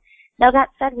called out. Now, that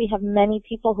said, we have many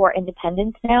people who are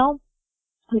independents now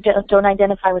who don't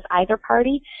identify with either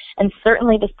party, and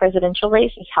certainly this presidential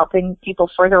race is helping people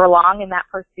further along in that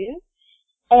pursuit.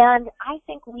 And I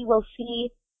think we will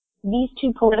see these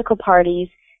two political parties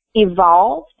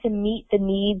evolve to meet the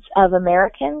needs of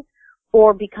Americans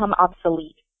or become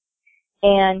obsolete.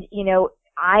 And,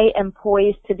 I am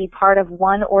poised to be part of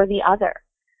one or the other.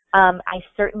 I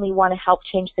certainly want to help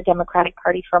change the Democratic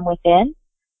Party from within.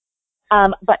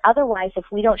 But otherwise, if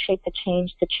we don't shape the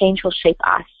change will shape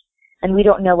us. And we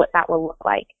don't know what that will look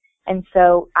like. And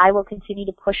so I will continue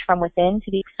to push from within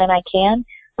to the extent I can.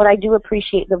 But I do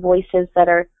appreciate the voices that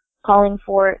are calling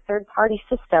for a third-party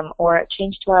system or a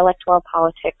change to our electoral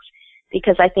politics,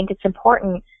 because I think it's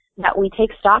important that we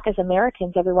take stock as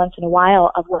Americans every once in a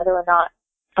while of whether or not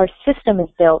our system is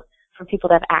built for people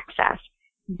to have access.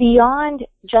 Beyond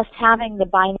just having the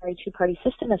binary two-party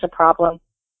system as a problem,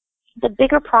 the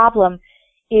bigger problem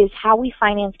is how we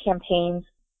finance campaigns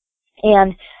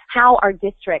and how our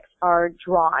districts are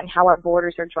drawn, how our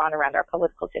borders are drawn around our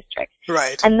political districts.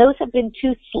 Right. And those have been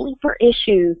two sleeper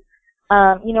issues,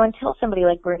 until somebody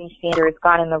like Bernie Sanders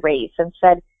got in the race and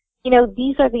said,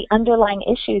 these are the underlying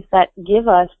issues that give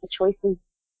us the choices,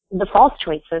 the false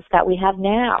choices that we have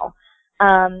now.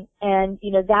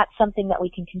 That's something that we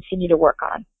can continue to work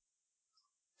on.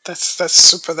 That's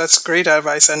super. That's great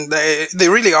advice. And they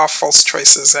really are false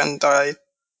choices. And I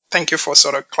thank you for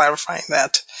sort of clarifying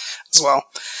that as well.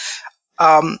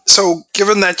 So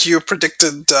given that you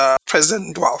predicted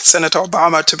Senator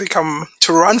Obama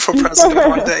to run for president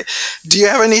one day, do you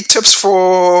have any tips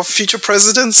for future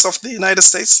presidents of the United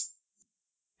States?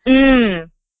 Well,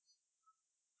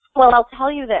 I'll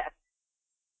tell you this.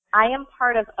 I am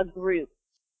part of a group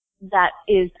that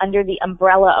is under the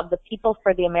umbrella of the People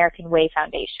for the American Way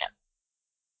Foundation.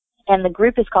 And the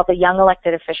group is called the Young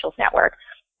Elected Officials Network.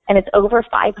 And it's over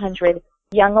 500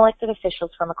 young elected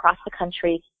officials from across the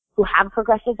country who have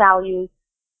progressive values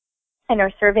and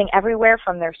are serving everywhere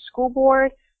from their school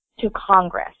board to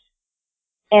Congress.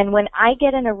 And when I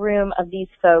get in a room of these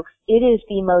folks, it is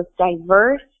the most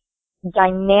diverse,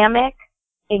 dynamic,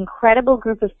 incredible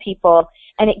group of people,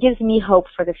 and it gives me hope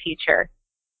for the future.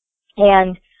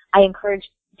 And I encourage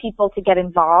people to get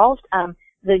involved.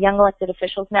 The Young Elected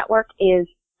Officials Network is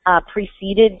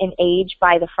preceded in age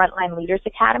by the Frontline Leaders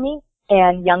Academy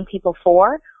and Young People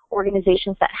For,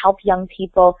 organizations that help young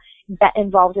people get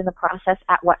involved in the process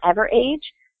at whatever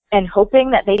age, and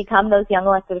hoping that they become those young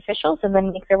elected officials and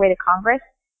then make their way to Congress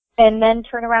and then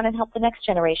turn around and help the next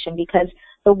generation, because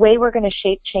the way we're going to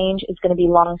shape change is going to be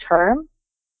long term.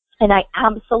 And I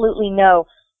absolutely know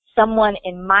someone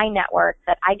in my network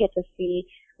that I get to see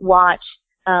watch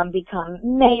become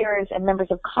mayors and members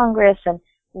of Congress and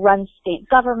run state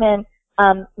government.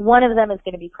 One of them is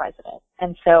going to be president.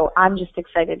 And so I'm just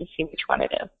excited to see which one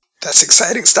it is. That's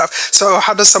exciting stuff. So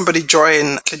how does somebody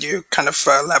join? Could you kind of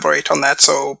elaborate on that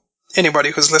so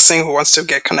anybody who's listening who wants to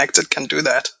get connected can do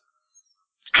that?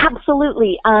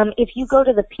 Absolutely. If you go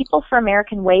to the People for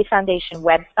American Way Foundation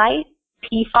website,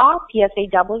 PFAW,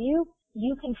 P-F-A-W,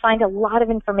 you can find a lot of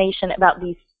information about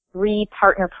these 3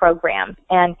 partner programs.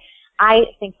 And I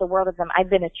think the world of them. I've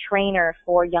been a trainer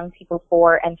for Young People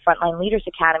For and Frontline Leaders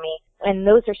Academy, and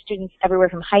those are students everywhere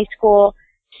from high school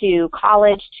to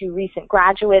college to recent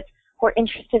graduates who are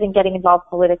interested in getting involved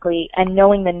politically and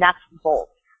knowing the nuts and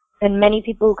bolts. And many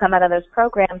people who come out of those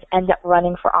programs end up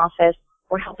running for office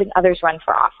or helping others run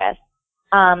for office.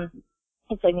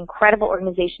 It's an incredible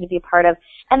organization to be a part of.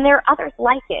 And there are others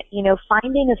like it. You know,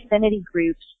 finding affinity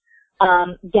groups,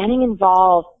 getting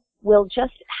involved will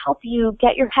just help you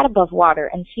get your head above water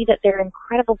and see that there are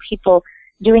incredible people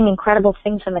doing incredible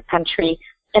things in the country.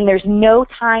 And there's no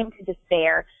time to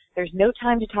despair. There's no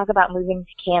time to talk about moving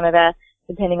to Canada,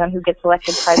 depending on who gets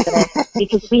elected president,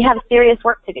 because we have serious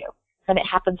work to do, and it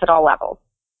happens at all levels.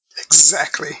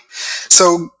 Exactly.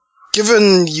 So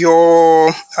given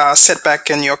your setback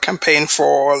in your campaign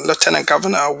for Lieutenant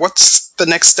Governor, what's the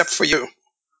next step for you?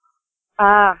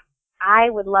 I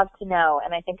would love to know,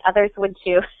 and I think others would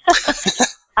too.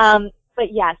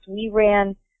 But yes, we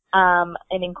ran an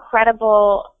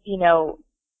incredible,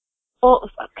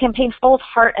 campaign full of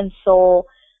heart and soul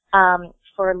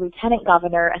for Lieutenant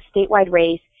Governor, a statewide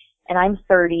race, and I'm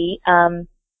 30. And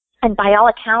by all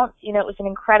accounts, it was an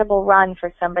incredible run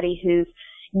for somebody who's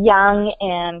young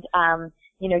and,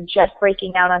 just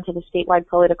breaking out onto the statewide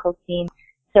political scene.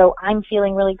 So I'm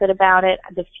feeling really good about it.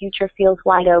 The future feels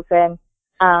wide open.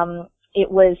 It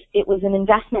was an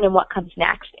investment in what comes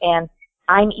next, and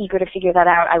I'm eager to figure that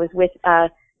out. I was with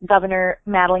Governor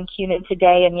Madeline Kunin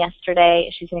today and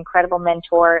yesterday. She's an incredible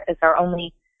mentor. As our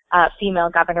only female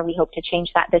governor, we hope to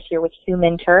change that this year with Sue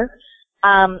Minter.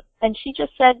 And she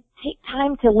just said, take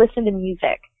time to listen to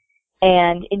music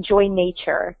and enjoy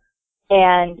nature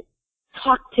and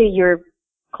talk to your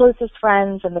closest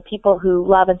friends and the people who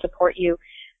love and support you,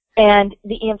 and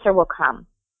the answer will come.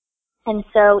 And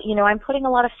so, I'm putting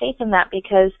a lot of faith in that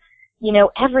because,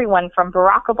 everyone from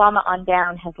Barack Obama on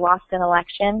down has lost an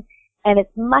election, and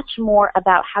it's much more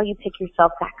about how you pick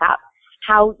yourself back up,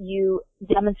 how you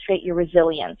demonstrate your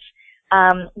resilience,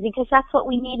 because that's what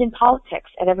we need in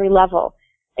politics at every level,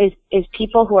 is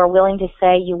people who are willing to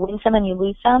say you win some and you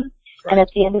lose some, and at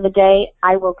the end of the day,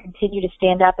 I will continue to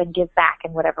stand up and give back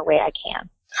in whatever way I can.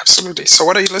 Absolutely. So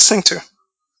what are you listening to?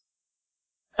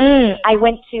 I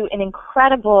went to an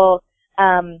incredible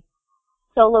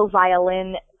solo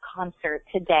violin concert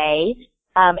today.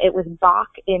 It was Bach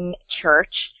in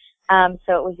church. So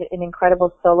it was an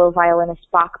incredible solo violinist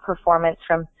Bach performance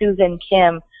from Susan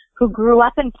Kim, who grew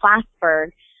up in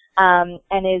Plattsburgh and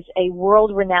is a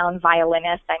world-renowned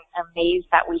violinist. I'm amazed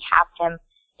that we have him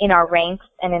in our ranks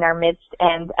and in our midst,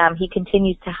 and he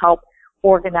continues to help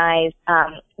organize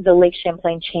the Lake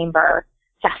Champlain Chamber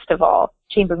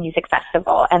Music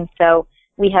Festival. And so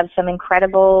we have some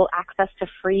incredible access to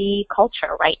free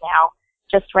culture right now,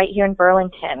 just right here in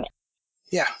Burlington.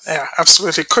 Yeah,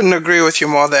 absolutely. Couldn't agree with you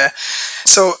more there.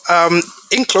 So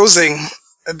in closing,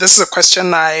 this is a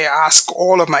question I ask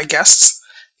all of my guests.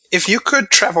 If you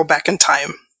could travel back in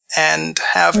time and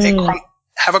have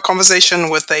a conversation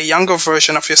with a younger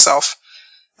version of yourself,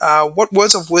 what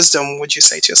words of wisdom would you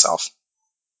say to yourself?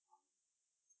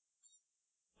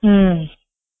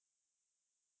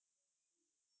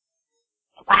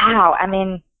 Wow. I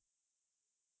mean,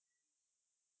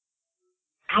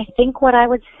 I think what I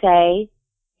would say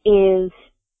is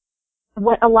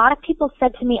what a lot of people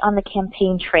said to me on the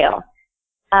campaign trail,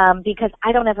 because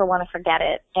I don't ever want to forget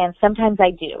it, and sometimes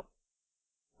I do,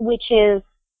 which is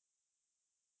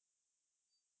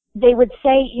they would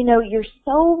say, you're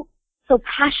so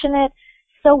passionate,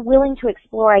 so willing to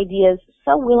explore ideas,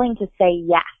 so willing to say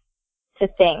yes to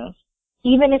things,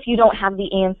 even if you don't have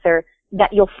the answer,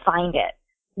 that you'll find it,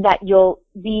 that you'll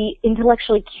be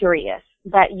intellectually curious,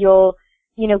 that you'll,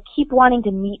 keep wanting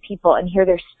to meet people and hear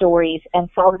their stories and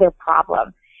solve their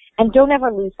problem. And don't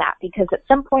ever lose that, because at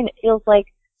some point it feels like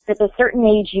at a certain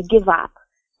age you give up,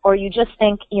 or you just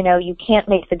think, you can't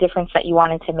make the difference that you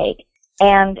wanted to make.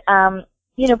 And,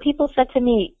 people said to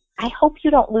me, I hope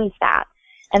you don't lose that.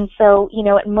 And so,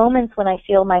 at moments when I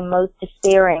feel my most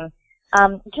despairing,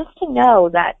 just to know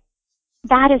that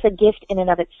that is a gift in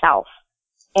and of itself,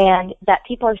 and that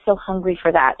people are so hungry for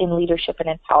that in leadership and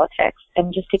in politics,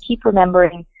 and just to keep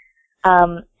remembering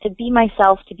to be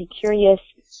myself, to be curious,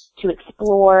 to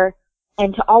explore,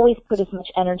 and to always put as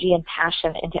much energy and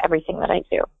passion into everything that I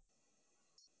do.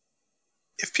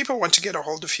 If people want to get a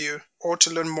hold of you or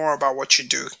to learn more about what you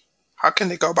do, how can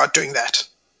they go about doing that?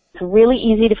 It's really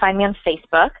easy to find me on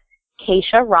Facebook,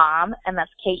 Kesha Ram, and that's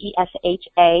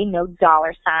Kesha, no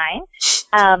 $sign,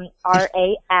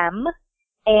 RAM.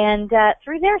 And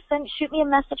through there, shoot me a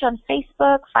message on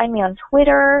Facebook, find me on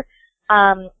Twitter.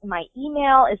 My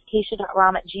email is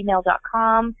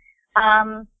kesha.ram@gmail.com.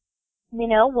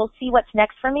 We'll see what's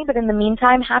next for me, but in the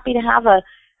meantime, happy to have a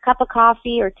cup of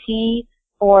coffee or tea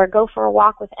or go for a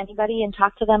walk with anybody and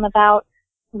talk to them about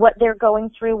what they're going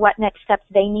through, what next steps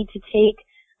they need to take,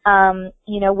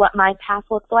 what my path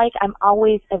looks like. I'm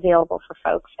always available for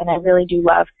folks, and I really do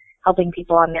love helping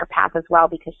people on their path as well,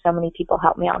 because so many people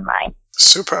help me on mine.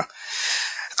 Super.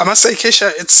 I must say,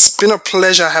 Kesha, it's been a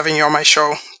pleasure having you on my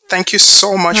show. Thank you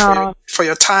so much for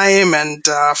your time and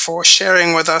for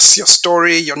sharing with us your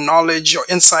story, your knowledge, your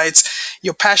insights.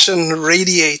 Your passion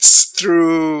radiates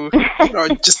through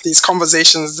just these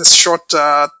conversations, this short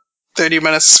 30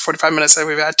 minutes, 45 minutes that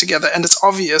we've had together. And it's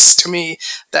obvious to me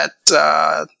that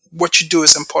what you do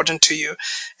is important to you.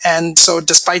 And so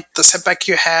despite the setback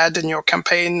you had in your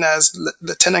campaign as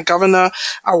Lieutenant Governor,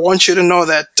 I want you to know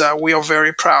that we are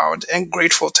very proud and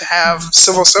grateful to have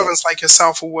civil servants like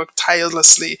yourself who work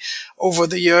tirelessly over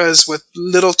the years with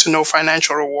little to no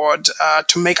financial reward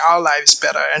to make our lives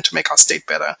better and to make our state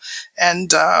better.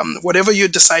 And whatever you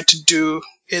decide to do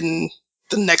in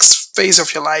the next phase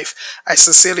of your life, I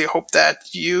sincerely hope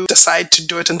that you decide to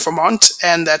do it in Vermont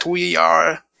and that we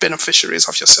are beneficiaries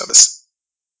of your service.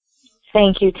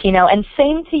 Thank you, Tino. And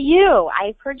same to you.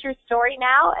 I've heard your story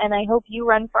now, and I hope you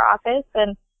run for office.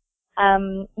 And,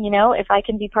 if I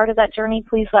can be part of that journey,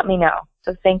 please let me know.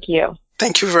 So thank you.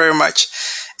 Thank you very much.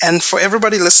 And for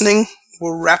everybody listening,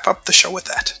 we'll wrap up the show with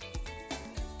that.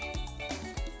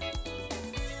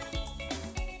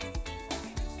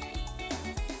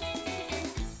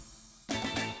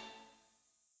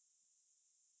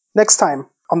 Next time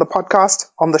on the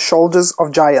podcast, On the Shoulders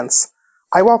of Giants,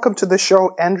 I welcome to the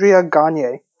show Andrea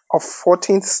Gagne of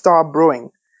 14th Star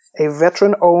Brewing, a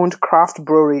veteran-owned craft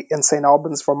brewery in St.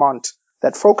 Albans, Vermont,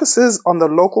 that focuses on the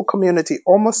local community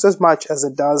almost as much as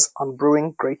it does on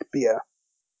brewing great beer.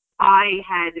 I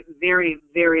had very,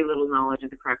 very little knowledge of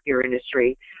the craft beer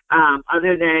industry.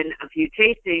 Other than a few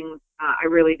tastings, I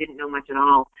really didn't know much at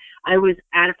all. I was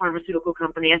at a pharmaceutical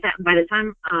company. By the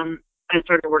time I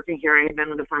started working here, I had been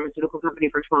with a pharmaceutical company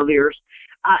for 12 years.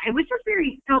 And was just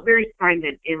felt very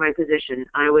stagnant in my position.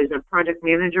 I was a project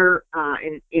manager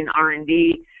in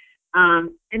R&D.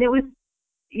 And it was,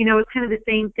 it's kind of the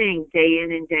same thing day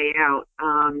in and day out.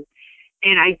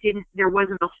 And there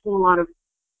wasn't a whole lot of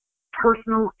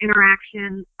personal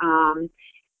interaction.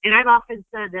 And I've often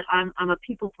said that I'm a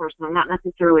people person. I'm not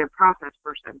necessarily a process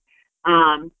person.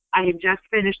 I had just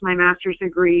finished my master's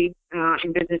degree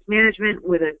in business management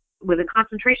with a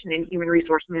concentration in human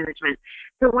resource management.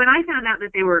 So when I found out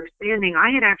that they were expanding, I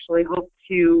had actually hoped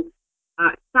to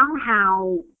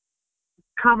somehow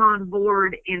come on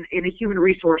board in a human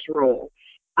resource role.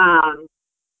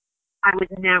 I was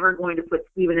never going to put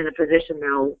Stephen in a position,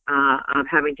 though, of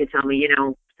having to tell me,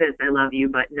 sis, I love you,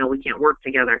 but no, we can't work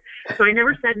together. So I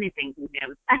never said anything to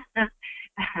him.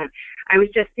 I was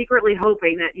just secretly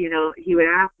hoping that, he would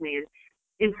ask me. And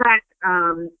in fact,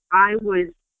 I was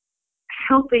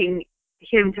helping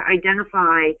him to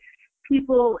identify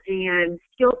people and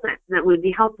skill sets that would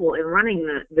be helpful in running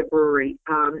the brewery.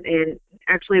 And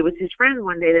actually, it was his friend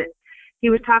one day that he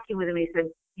was talking with him. He said,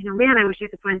 man, I wish I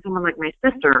could find someone like my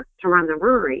sister to run the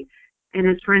brewery. And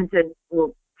his friend said,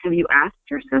 well, have you asked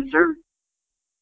your sister?